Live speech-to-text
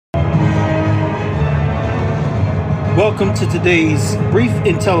Welcome to today's brief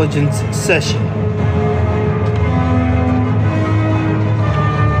intelligence session.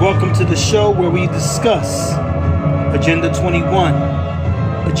 Welcome to the show where we discuss Agenda 21,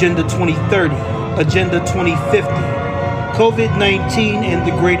 Agenda 2030, Agenda 2050, COVID-19 and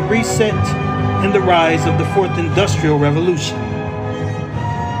the Great Reset, and the rise of the Fourth Industrial Revolution.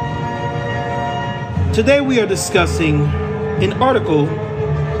 Today we are discussing an article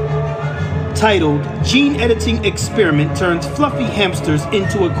titled Gene Editing Experiment Turns Fluffy Hamsters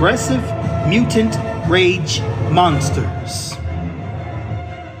into Aggressive Mutant Rage Monsters.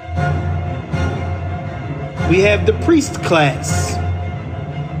 We have the priest class,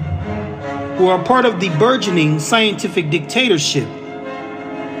 who are part of the burgeoning scientific dictatorship,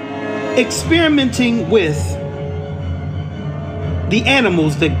 experimenting with the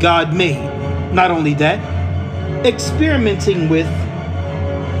animals that God made. Not only that, experimenting with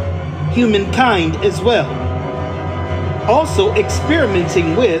humankind as well. Also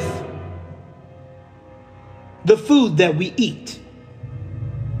experimenting with the food that we eat.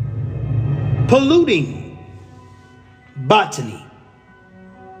 Polluting botany.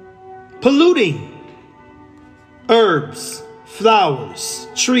 Polluting herbs, flowers,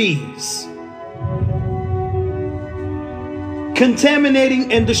 trees. Contaminating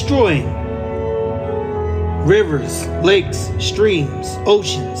and destroying rivers, lakes, streams,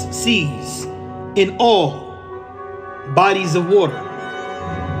 oceans, seas, in all bodies of water,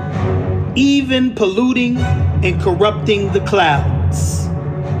 even polluting and corrupting the clouds.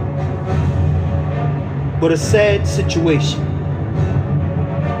 What a sad situation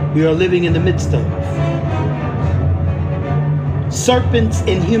we are living in the midst of. Serpents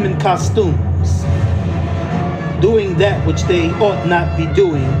in human costumes, doing that which they ought not be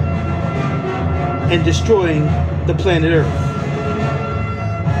doing, and destroying the planet Earth.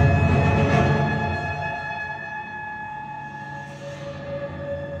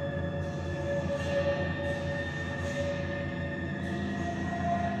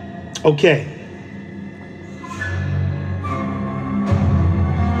 Okay.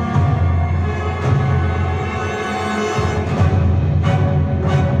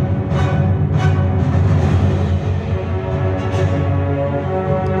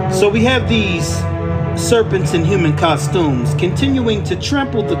 So we have these serpents in human costumes continuing to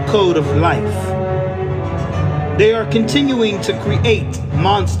trample the code of life. They are continuing to create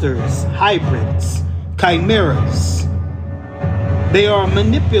monsters, hybrids, chimeras. They are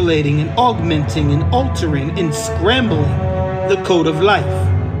manipulating and augmenting and altering and scrambling the code of life.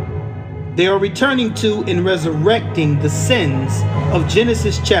 They are returning to and resurrecting the sins of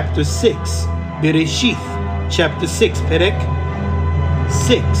Genesis chapter 6, Bereshith chapter 6, Perek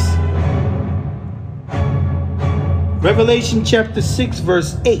 6. Revelation chapter 6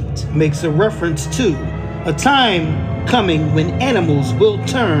 verse 8 makes a reference to a time coming when animals will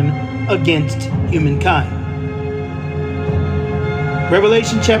turn against humankind.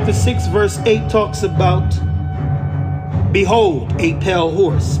 Revelation chapter 6 verse 8 talks about, behold, a pale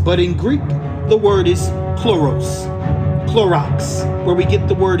horse. But in Greek, the word is chloros, chlorox, where we get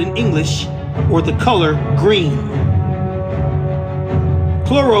the word in English, or the color green.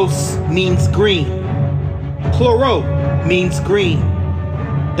 Chloros means green. Chloro means green.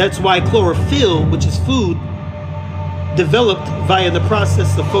 That's why chlorophyll, which is food, developed via the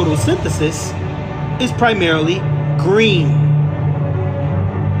process of photosynthesis, is primarily green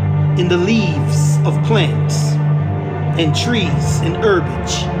in the leaves of plants and trees and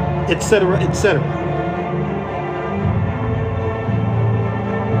herbage, etc., etc.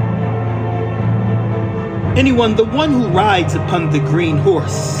 Anyone, the one who rides upon the green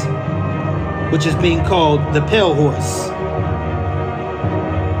horse, which is being called the pale horse,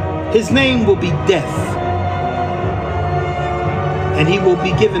 his name will be Death, and he will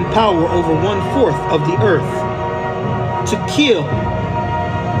be given power over 1/4 of the earth to kill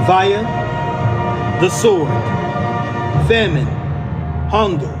via the sword, famine,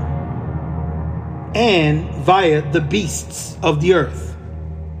 hunger, and via the beasts of the earth.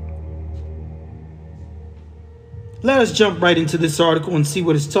 Let us jump right into this article and see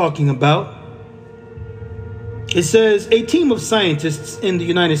what it's talking about. It says, a team of scientists in the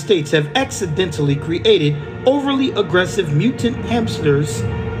United States have accidentally created overly aggressive mutant hamsters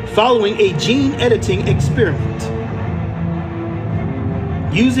following a gene editing experiment.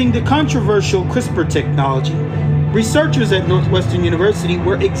 Using the controversial CRISPR technology, researchers at Northwestern University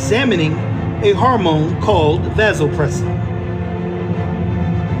were examining a hormone called vasopressin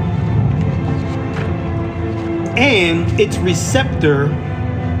and its receptor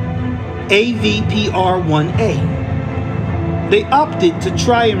AVPR1A, They opted to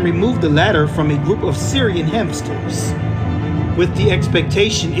try and remove the latter from a group of Syrian hamsters, with the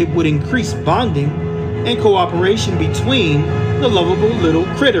expectation it would increase bonding and cooperation between the lovable little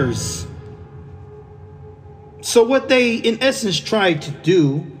critters. So what they in essence tried to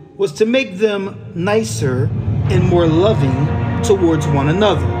do was to make them nicer and more loving towards one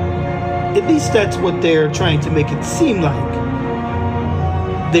another. At least that's what they're trying to make it seem like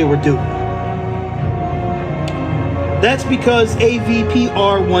they were doing. That's because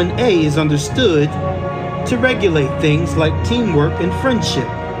AVPR1A is understood to regulate things like teamwork and friendship,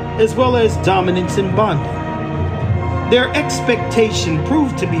 as well as dominance and bonding. Their expectation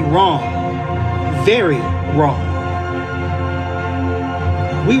proved to be wrong, very wrong.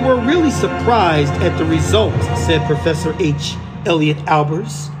 We were really surprised at the results, said Professor H. Elliot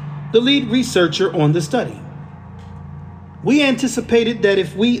Albers, the lead researcher on the study. We anticipated that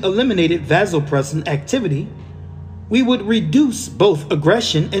if we eliminated vasopressin activity, we would reduce both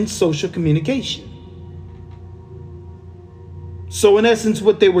aggression and social communication. So in essence,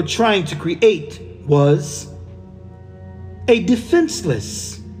 what they were trying to create was a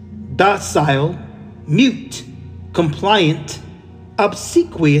defenseless, docile, mute, compliant,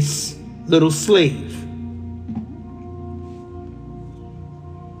 obsequious little slave.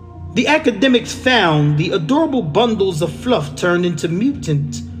 The academics found the adorable bundles of fluff turned into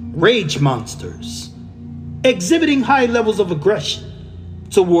mutant rage monsters, exhibiting high levels of aggression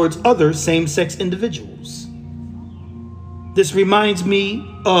towards other same-sex individuals. This reminds me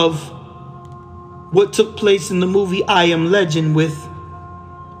of what took place in the movie I Am Legend with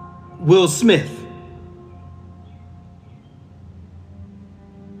Will Smith.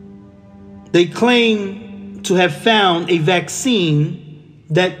 They claim to have found a vaccine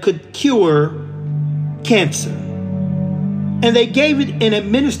that could cure cancer, and they gave it and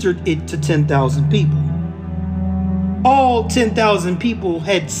administered it to 10,000 people. All 10,000 people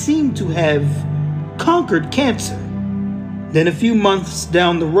had seemed to have conquered cancer. Then a few months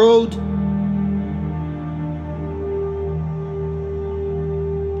down the road,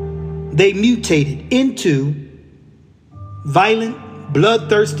 they mutated into violent,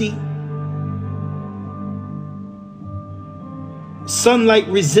 bloodthirsty, sunlight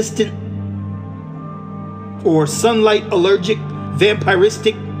resistant or sunlight allergic,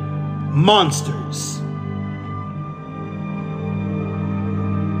 vampiristic monsters.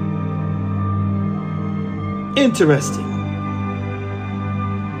 Interesting.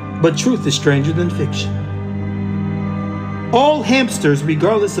 But truth is stranger than fiction. All hamsters,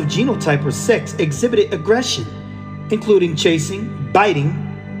 regardless of genotype or sex, exhibited aggression, including chasing, biting,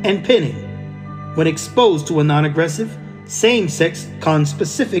 and pinning, when exposed to a non-aggressive, same-sex,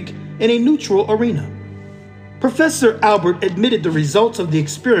 conspecific, in a neutral arena. Professor Albert admitted the results of the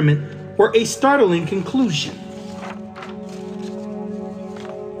experiment were a startling conclusion.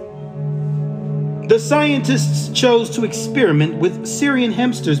 The scientists chose to experiment with Syrian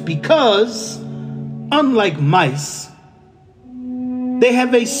hamsters because, unlike mice, they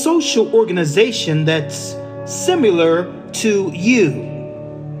have a social organization that's similar to you.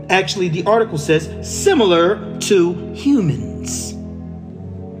 Actually, the article says similar to humans.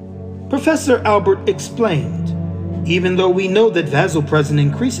 Professor Albert explained, even though we know that vasopressin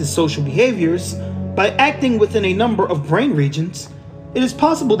increases social behaviors by acting within a number of brain regions, it is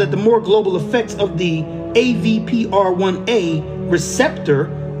possible that the more global effects of the AVPR1A receptor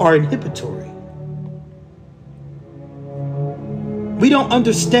are inhibitory. We don't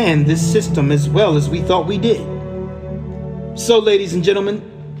understand this system as well as we thought we did. So, ladies and gentlemen,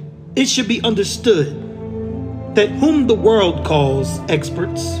 it should be understood that whom the world calls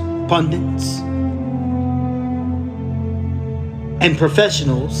experts, pundits, and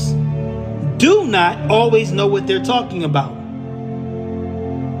professionals do not always know what they're talking about.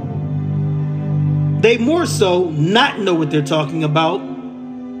 They more so not know what they're talking about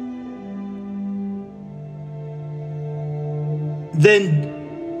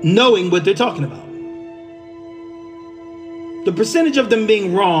than knowing what they're talking about. The percentage of them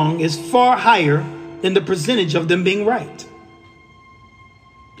being wrong is far higher than the percentage of them being right,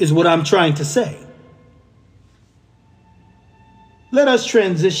 is what I'm trying to say. Let us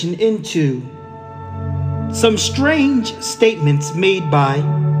transition into some strange statements made by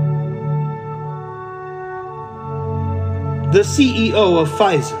the CEO of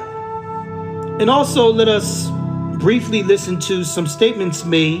Pfizer. And also let us briefly listen to some statements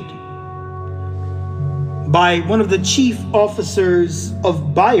made by one of the chief officers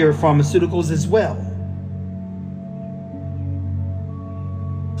of Bayer Pharmaceuticals as well.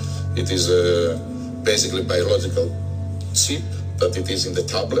 It is basically biological chip that it is in the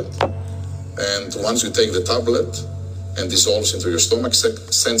tablet. And once you take the tablet, and dissolves into your stomach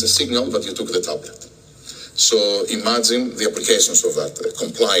sends a signal that you took the tablet. So imagine the applications of that,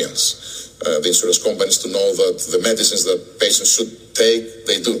 compliance. The insurance companies to know that the medicines that patients should take,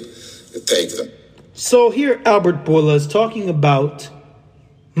 they do take them. So here Albert Bourla is talking about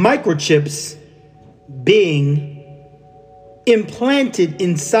microchips being implanted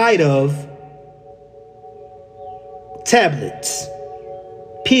inside of tablets,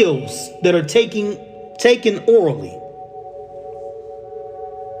 pills that are taken orally.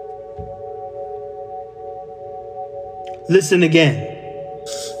 Listen again.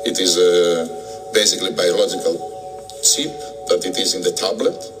 It is basically biological chip that it is in the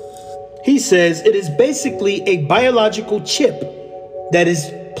tablet. He says it is basically a biological chip that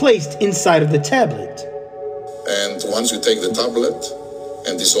is placed inside of the tablet. And once you take the tablet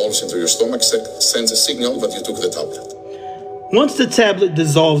and dissolves into your stomach, sends a signal that you took the tablet. Once the tablet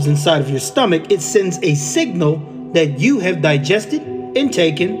dissolves inside of your stomach, it sends a signal that you have digested and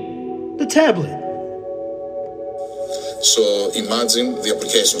taken the tablet. So imagine the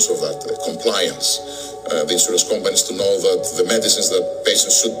applications of that, compliance. The insurance companies to know that the medicines that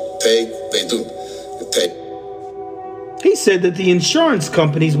patients should take, they do take. He said that the insurance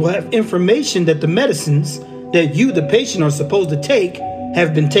companies will have information that the medicines that you, the patient, are supposed to take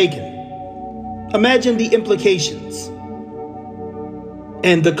have been taken. Imagine the implications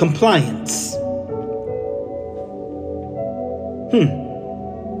and the compliance.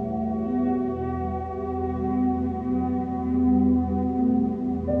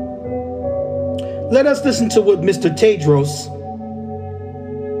 Let us listen to what Mr. Tedros,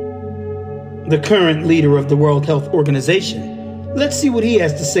 the current leader of the World Health Organization, let's see what he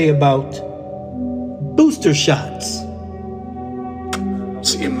has to say about booster shots.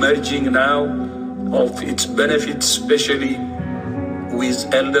 It's emerging now of its benefits, especially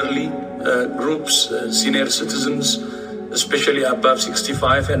with elderly groups, senior citizens, especially above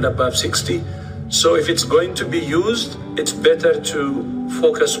 65 and above 60. So if it's going to be used, it's better to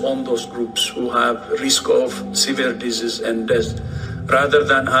focus on those groups who have risk of severe disease and death, rather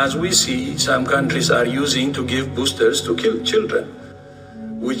than, as we see, some countries are using to give boosters to kill children,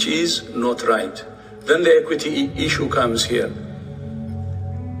 which is not right. Then the equity issue comes here.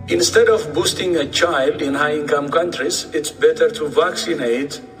 Instead of boosting a child in high-income countries, it's better to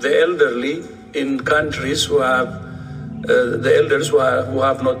vaccinate the elderly in countries who have the elders who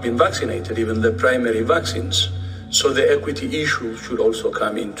have not been vaccinated, even the primary vaccines. So the equity issue should also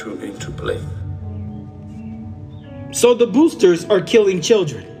come into play. So the boosters are killing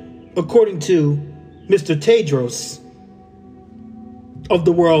children, according to Mr. Tedros of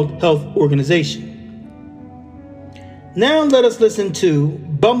the World Health Organization. Now let us listen to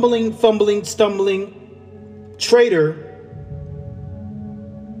bumbling, fumbling, stumbling traitor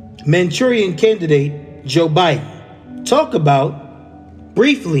Manchurian candidate Joe Biden talk about,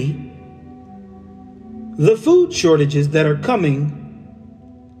 briefly, the food shortages that are coming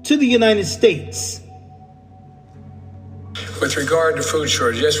to the United States. With regard to food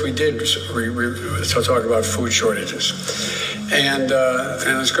shortages, yes, we did talk about food shortages. And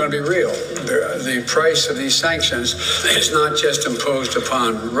it's going to be real. The price of these sanctions is not just imposed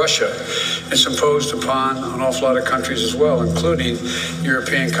upon Russia. It's imposed upon an awful lot of countries as well, including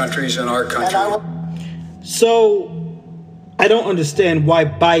European countries and our country. So I don't understand why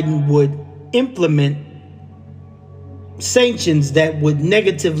Biden would implement sanctions that would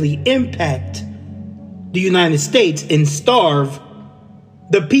negatively impact the United States and starve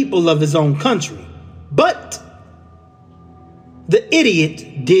the people of his own country. But the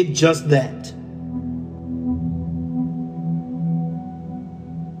idiot did just that.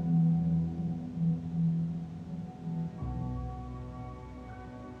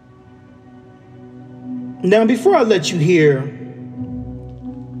 Now, before I let you hear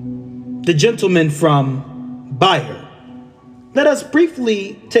the gentleman from Bayer, let us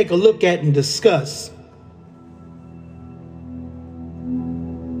briefly take a look at and discuss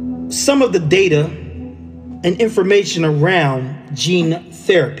some of the data and information around gene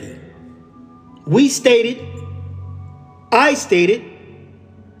therapy. I stated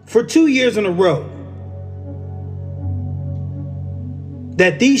for 2 years in a row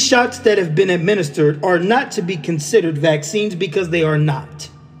that these shots that have been administered are not to be considered vaccines because they are not.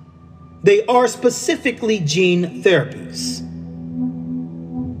 They are specifically gene therapies.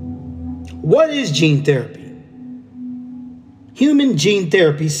 What is gene therapy? Human gene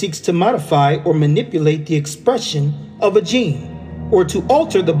therapy seeks to modify or manipulate the expression of a gene or to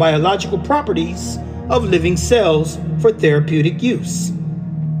alter the biological properties of living cells for therapeutic use.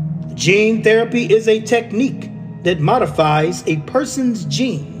 Gene therapy is a technique that modifies a person's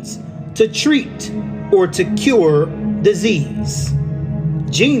genes to treat or to cure disease.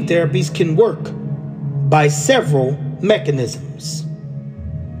 Gene therapies can work by several mechanisms.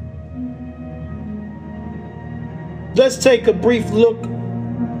 Let's take a brief look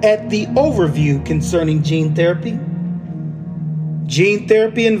at the overview concerning gene therapy. Gene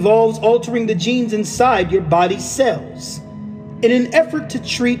therapy involves altering the genes inside your body's cells in an effort to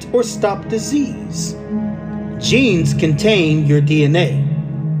treat or stop disease. Genes contain your DNA,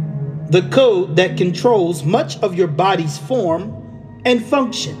 the code that controls much of your body's form and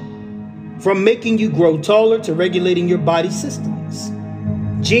function, from making you grow taller to regulating your body systems.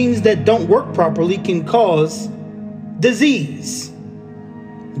 Genes that don't work properly can cause disease.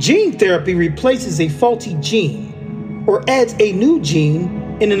 Gene therapy replaces a faulty gene or adds a new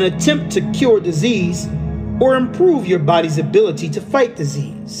gene in an attempt to cure disease or improve your body's ability to fight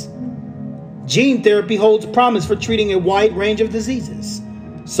disease. Gene therapy holds promise for treating a wide range of diseases,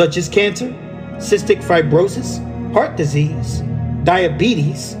 such as cancer, cystic fibrosis, heart disease,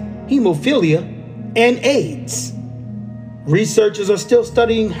 diabetes, hemophilia, and AIDS. Researchers are still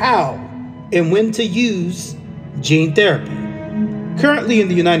studying how and when to use gene therapy. Currently in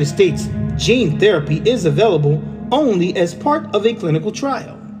the United States, gene therapy is available only as part of a clinical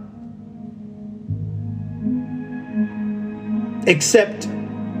trial. Except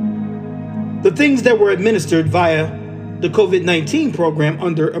the things that were administered via the COVID-19 program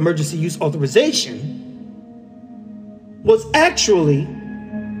under emergency use authorization was actually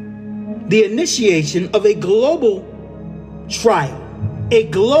the initiation of a global trial, a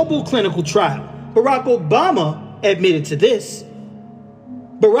global clinical trial. Barack Obama admitted to this.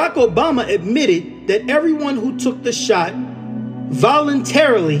 Barack Obama admitted that everyone who took the shot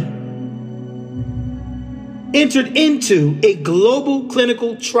voluntarily entered into a global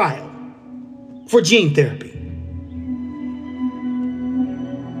clinical trial for gene therapy.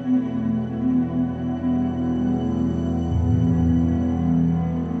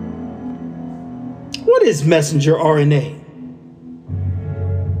 What is messenger RNA?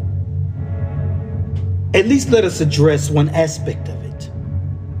 At least let us address one aspect of it.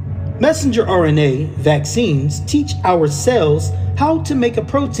 Messenger RNA vaccines teach our cells how to make a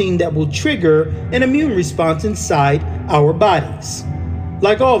protein that will trigger an immune response inside our bodies.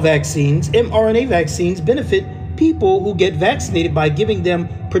 Like all vaccines, mRNA vaccines benefit people who get vaccinated by giving them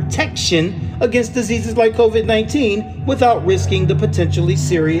protection against diseases like COVID-19 without risking the potentially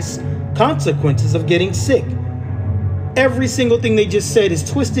serious consequences of getting sick. Every single thing they just said is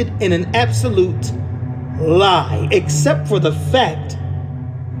twisted in an absolute lie, except for the fact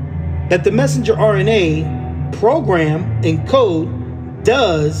that the messenger RNA program and code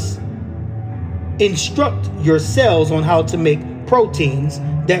does instruct your cells on how to make proteins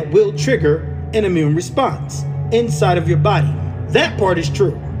that will trigger an immune response inside of your body. That part is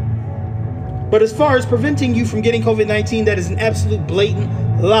true. But as far as preventing you from getting COVID-19, that is an absolute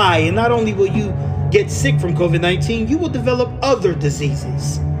blatant lie. And not only will you get sick from COVID-19, you will develop other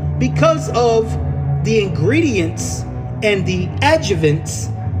diseases because of the ingredients and the adjuvants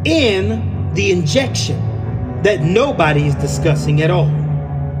in the injection that nobody is discussing at all.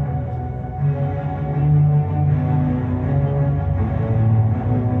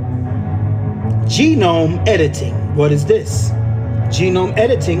 Genome editing. What is this? Genome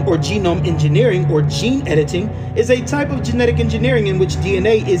editing or genome engineering or gene editing is a type of genetic engineering in which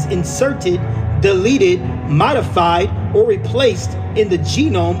DNA is inserted, deleted, modified, or replaced in the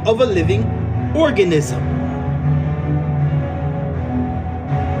genome of a living organism.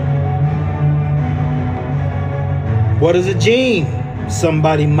 What is a gene?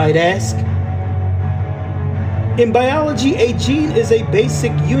 Somebody might ask. In biology, a gene is a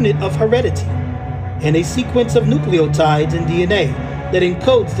basic unit of heredity and a sequence of nucleotides in DNA that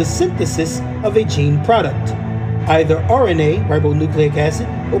encodes the synthesis of a gene product, either RNA, ribonucleic acid,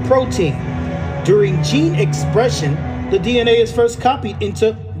 or protein. During gene expression, the DNA is first copied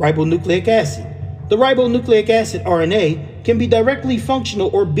into ribonucleic acid. The ribonucleic acid RNA can be directly functional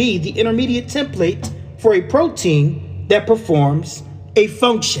or be the intermediate template for a protein that performs a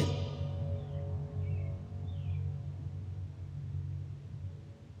function.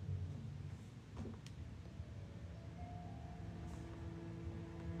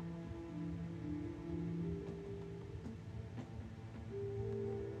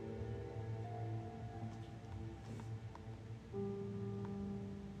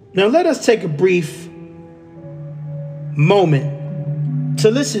 Now let us take a brief moment to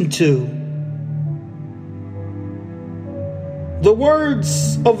listen to the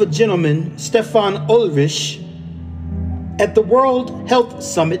words of a gentleman, Stefan Ulrich, at the World Health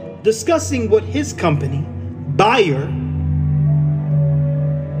Summit, discussing what his company, Bayer,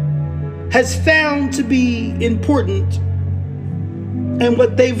 has found to be important, and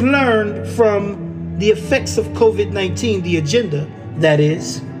what they've learned from the effects of COVID-19, the agenda, that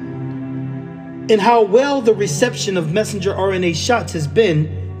is, and how well the reception of messenger RNA shots has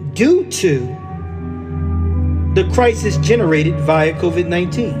been due to the crisis generated via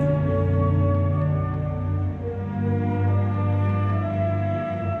COVID-19.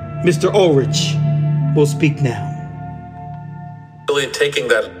 Mr. Ulrich will speak now. Really taking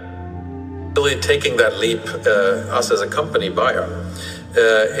that leap, us as a company, Bayer,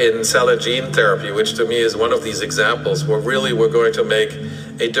 in cell and gene therapy, which to me is one of these examples where really we're going to make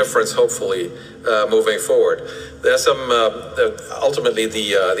a difference, hopefully, moving forward. There's some, ultimately,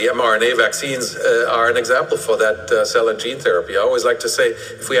 the mRNA vaccines are an example for that cell and gene therapy. I always like to say,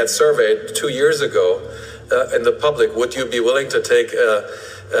 if we had surveyed 2 years ago in the public, would you be willing to take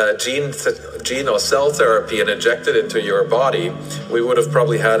gene or cell therapy and inject it into your body, we would have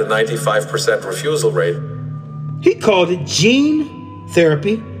probably had a 95% refusal rate. He called it gene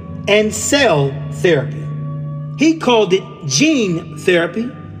therapy and cell therapy. He called it gene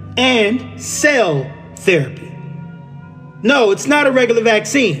therapy and cell therapy. No, it's not a regular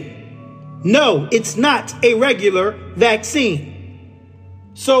vaccine. No, it's not a regular vaccine.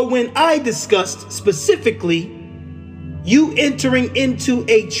 So when I discussed specifically you entering into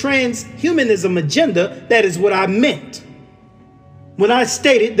a transhumanism agenda, that is what I meant. When I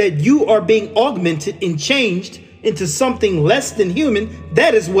stated that you are being augmented and changed into something less than human,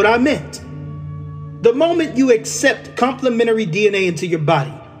 that is what I meant. The moment you accept complementary DNA into your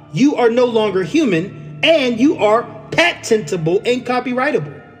body, you are no longer human and you are patentable and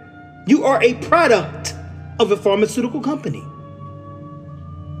copyrightable. You are a product of a pharmaceutical company.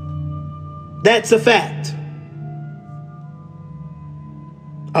 That's a fact.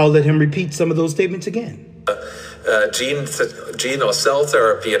 I'll let him repeat some of those statements again. Gene or cell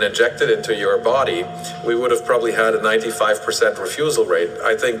therapy and inject it into your body, we would have probably had a 95% refusal rate.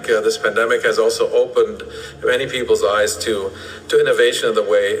 I think this pandemic has also opened many people's eyes to innovation in the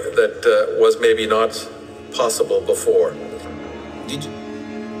way that was maybe not possible before.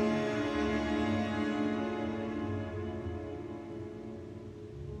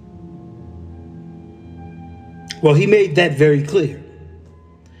 Well, he made that very clear.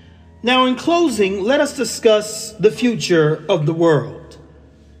 Now, in closing, let us discuss the future of the world.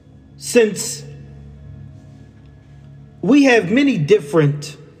 Since we have many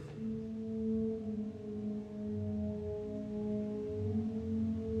different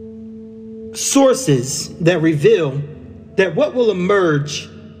sources that reveal that what will emerge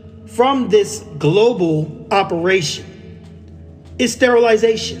from this global operation is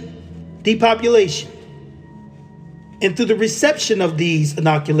sterilization, depopulation. And through the reception of these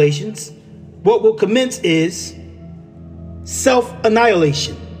inoculations, what will commence is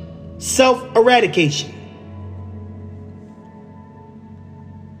self-annihilation, self-eradication.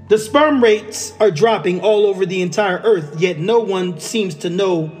 The sperm rates are dropping all over the entire earth, yet no one seems to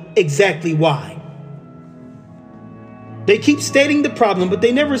know exactly why. They keep stating the problem, but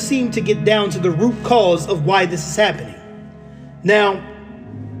they never seem to get down to the root cause of why this is happening. Now,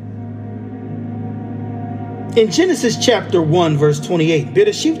 in Genesis chapter 1, verse 28,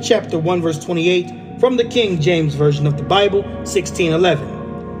 Bereshit chapter 1, verse 28, from the King James Version of the Bible, 16:11,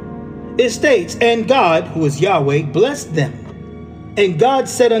 it states, "And God, who is Yahweh, blessed them. And God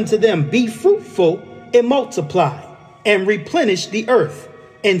said unto them, Be fruitful and multiply, and replenish the earth,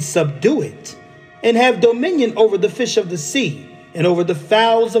 and subdue it, and have dominion over the fish of the sea, and over the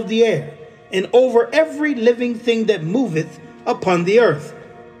fowls of the air, and over every living thing that moveth upon the earth."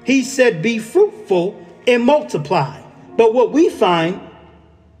 He said, be fruitful and multiply. But what we find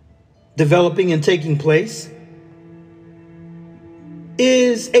developing and taking place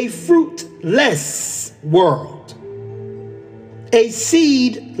is a fruitless world, a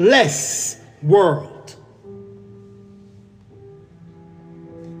seedless world.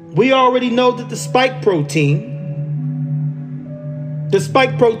 We already know that the spike protein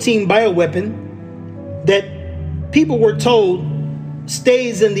bioweapon that people were told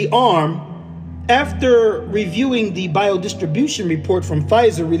stays in the arm, after reviewing the biodistribution report from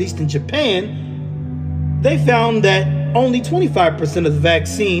Pfizer released in Japan, they found that only 25% of the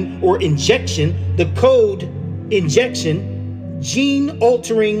vaccine or injection, the code injection,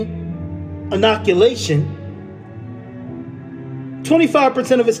 gene-altering inoculation,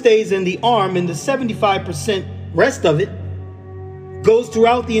 25% of it stays in the arm, and the 75% rest of it goes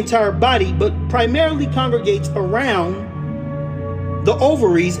throughout the entire body, but primarily congregates around the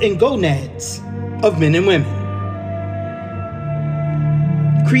ovaries and gonads of men and women,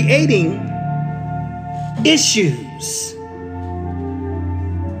 creating issues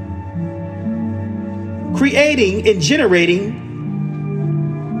creating and generating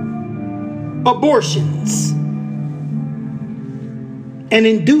abortions and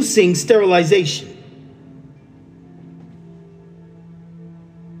inducing sterilization.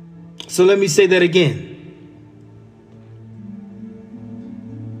 So let me say that again.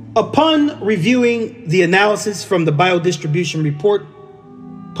 Upon reviewing the analysis from the biodistribution report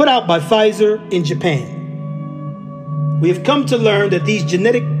put out by Pfizer in Japan, we have come to learn that these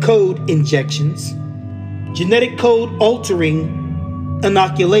genetic code injections, genetic code altering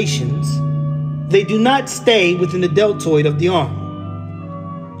inoculations, they do not stay within the deltoid of the arm.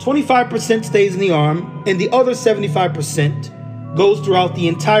 25% stays in the arm, and the other 75% goes throughout the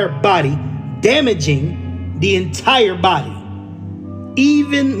entire body, damaging the entire body,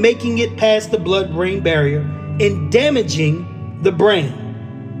 even making it past the blood-brain barrier and damaging the brain,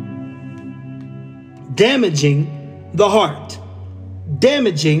 damaging the heart,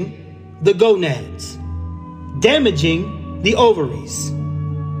 damaging the gonads, damaging the ovaries,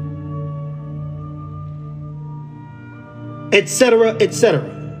 etc., etc.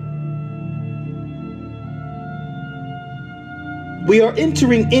 We are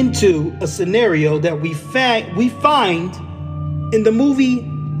entering into a scenario that we find in the movie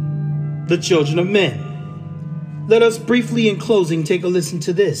The Children of Men. Let us briefly, in closing, take a listen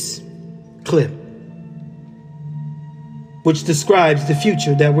to this clip, which describes the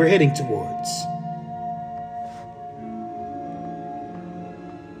future that we're heading towards.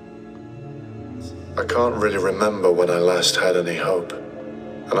 I can't really remember when I last had any hope.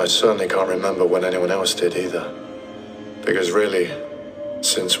 And I certainly can't remember when anyone else did either. Because really,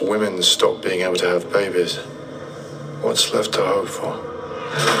 since women stopped being able to have babies, what's left to hope for?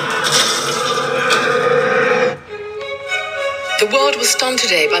 The world was stunned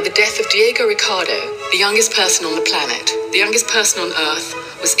today by the death of Diego Ricardo, the youngest person on the planet. The youngest person on Earth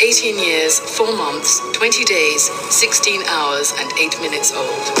was 18 years, 4 months, 20 days, 16 hours, and 8 minutes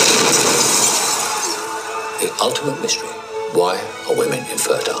old. The ultimate mystery. Why are women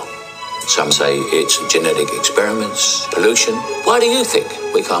infertile? Some say it's genetic experiments, pollution. Why do you think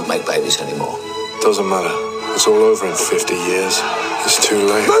we can't make babies anymore? Doesn't matter. It's all over in 50 years. It's too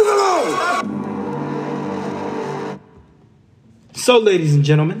late. Move along! So, ladies and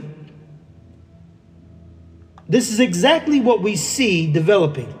gentlemen, this is exactly what we see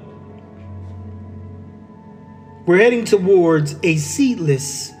developing. We're heading towards a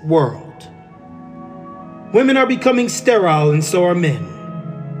seedless world. Women are becoming sterile, and so are men.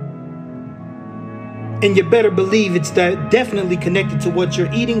 And you better believe it's definitely connected to what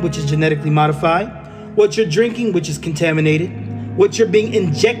you're eating, which is genetically modified, what you're drinking, which is contaminated, what you're being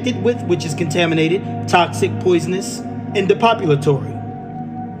injected with, which is contaminated, toxic, poisonous, and depopulatory.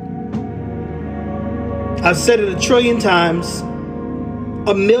 I've said it 1,000,000,000 times,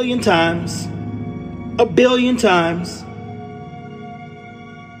 1,000,000 times, 1,000,000,000 times,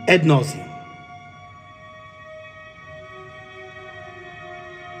 ad nauseum.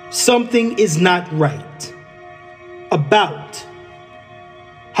 Something is not right about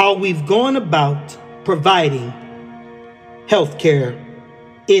how we've gone about providing healthcare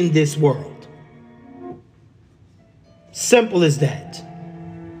in this world. Simple as that.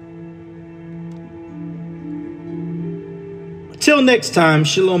 Till next time,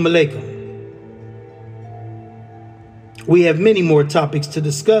 Shalom Aleichem. We have many more topics to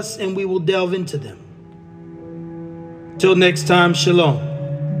discuss, and we will delve into them. Till next time, Shalom.